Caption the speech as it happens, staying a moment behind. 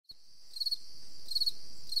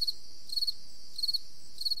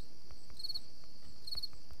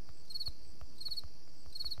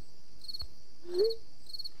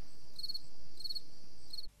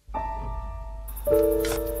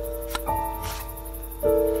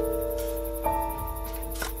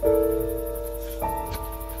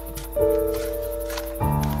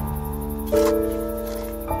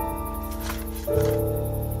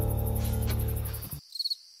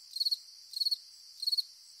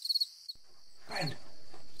Ben.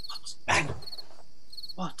 Ben.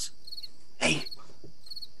 What? Hey.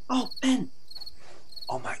 Oh, Ben.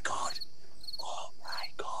 Oh my God. Oh my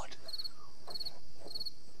God.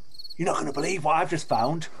 You're not going to believe what I've just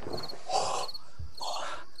found.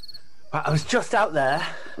 Right, I was just out there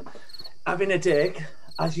having a dig,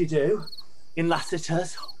 as you do, in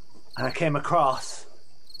Lassiter's, and I came across.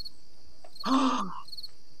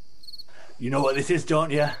 You know what this is,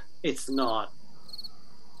 don't you? It's not.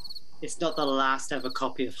 It's not the last ever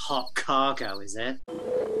copy of Hot Cargo, is it?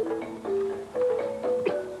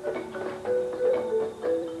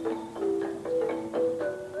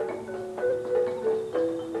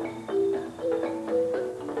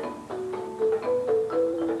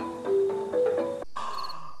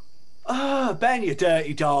 Ben, you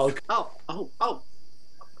dirty dog. Oh.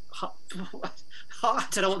 I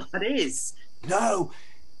don't know what that is. No,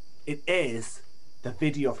 it is the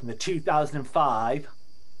video from the 2005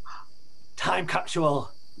 time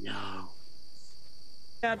capsule. No.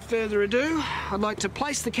 Without further ado, I'd like to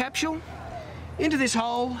place the capsule into this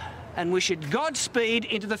hole and wish it Godspeed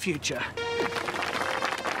into the future.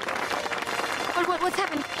 What's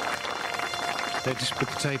happened? They just put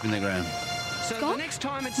the tape in the ground. So the next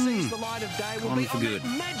time it sees the light of day will be on that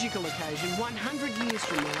magical occasion 100 years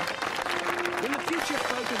from now, when the future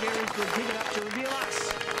folk of Erinsborough dig it up to reveal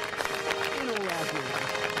us in all our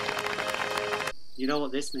glory. You know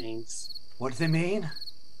what this means? What does it mean?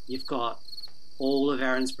 You've got all of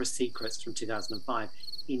Erinsborough's secrets from 2005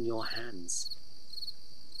 in your hands.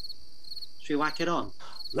 Should we whack it on?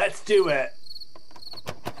 Let's do it.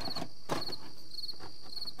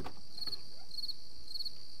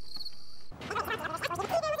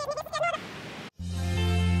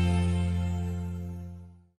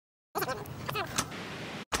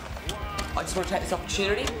 I just want to take this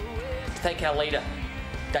opportunity to thank our leader,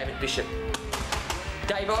 David Bishop.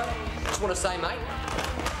 Dave, I just want to say, mate,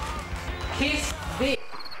 kiss this.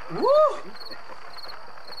 Woo!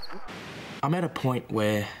 I'm at a point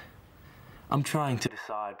where I'm trying to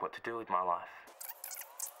decide what to do with my life.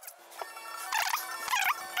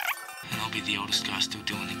 And I'll be the oldest guy still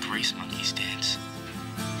doing the Grease Monkeys dance.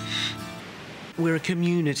 We're a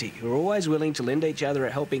community. We're always willing to lend each other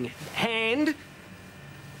a helping hand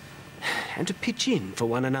and to pitch in for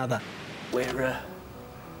one another. We're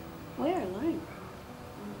alone.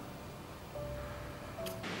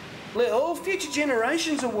 all future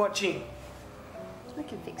generations are watching. We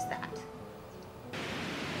can fix that.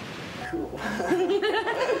 Cool.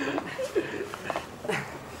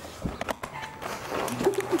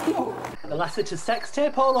 The Lassiter sex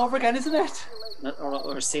tape all over again, isn't it?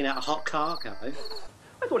 Or a scene out of Hot Cargo.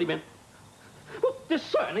 I thought he meant, well,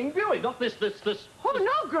 discerning viewing, not this.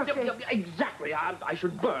 Pornography! Exactly. I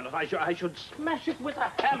should burn it. I should smash it with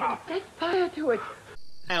a hammer. Set fire to it.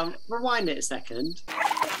 Hang on, rewind it a second.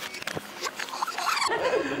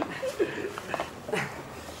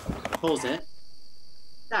 Pause it.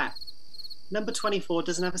 That. Number 24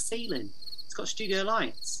 doesn't have a ceiling. It's got studio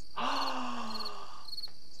lights.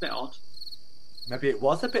 It's a bit odd. Maybe it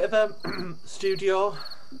was a bit of a studio.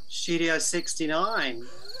 Studio 69.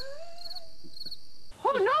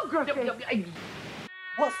 Pornography!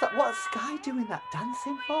 What's that? What's Sky doing that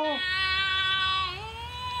dancing for?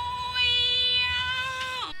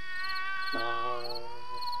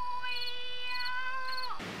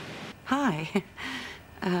 Hi,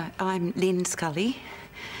 I'm Lynn Scully.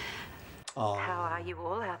 Oh. How are you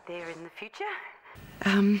all out there in the future?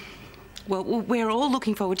 Well, we're all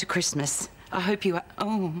looking forward to Christmas. I hope you are.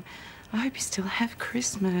 Oh, I hope you still have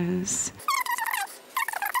Christmas.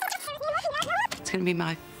 It's going to be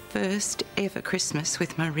my first ever Christmas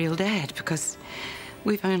with my real dad because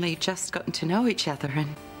we've only just gotten to know each other,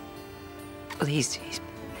 and well, he's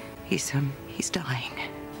dying.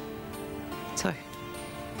 So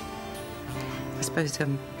I suppose it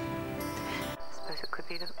could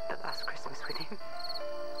be the last Christmas with him.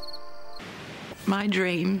 My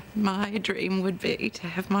dream would be to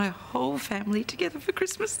have my whole family together for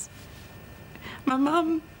Christmas. My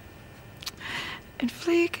mum and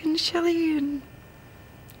Flick and Shelley and...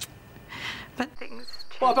 But things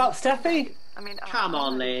change. What about Steffi? I mean, Come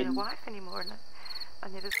on, I'm Lynn. not a wife anymore, and I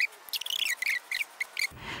never...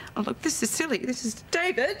 Oh, look, this is silly. This is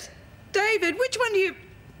David. David, which one do you...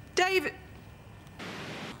 David...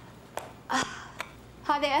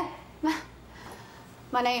 Hi there.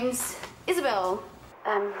 My name's Isabel.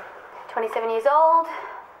 27 years old.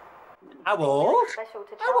 How old? Special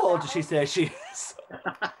to How old child does she say she is?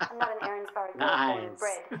 I'm not an Erinsborough girl, born and Nice.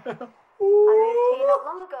 bred. I moved here not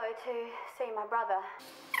long ago to see my brother.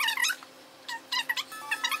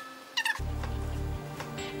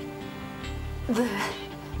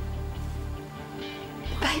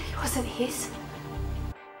 baby wasn't his.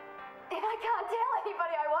 And I can't tell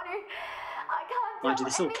anybody I want to. I can't Mind tell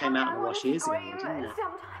you, this all came out in the anyone I wash want years to ago, scream, didn't and it?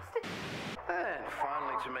 sometimes And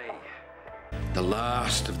finally to me, the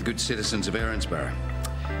last of the good citizens of Erinsborough.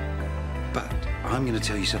 But I'm going to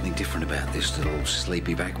tell you something different about this little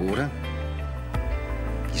sleepy backwater.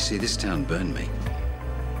 You see, this town burned me.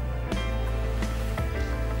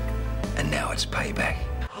 And now it's payback.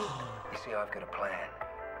 You see, I've got a plan.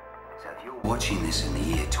 So if you're watching this in the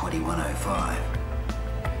year 2105,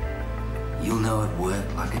 you'll know it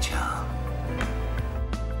worked like a charm.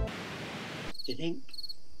 Do you think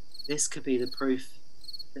this could be the proof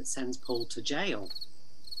that sends Paul to jail?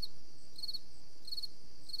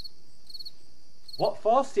 What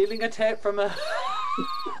for? Stealing a tape from a...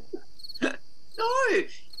 No!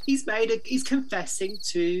 He's confessing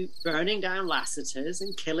to burning down Lassiter's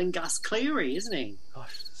and killing Gus Cleary, isn't he?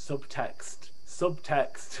 Gosh, subtext.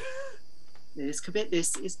 This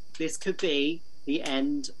could be the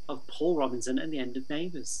end of Paul Robinson and the end of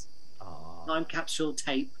Neighbours. Time capsule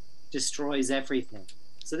tape destroys everything.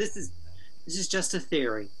 So this is just a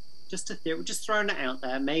theory. We're just throwing it out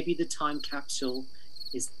there. Maybe the time capsule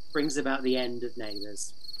brings about the end of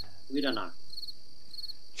Neighbours. We don't know.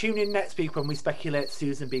 Tune in next week when we speculate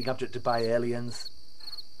Susan being abducted by aliens.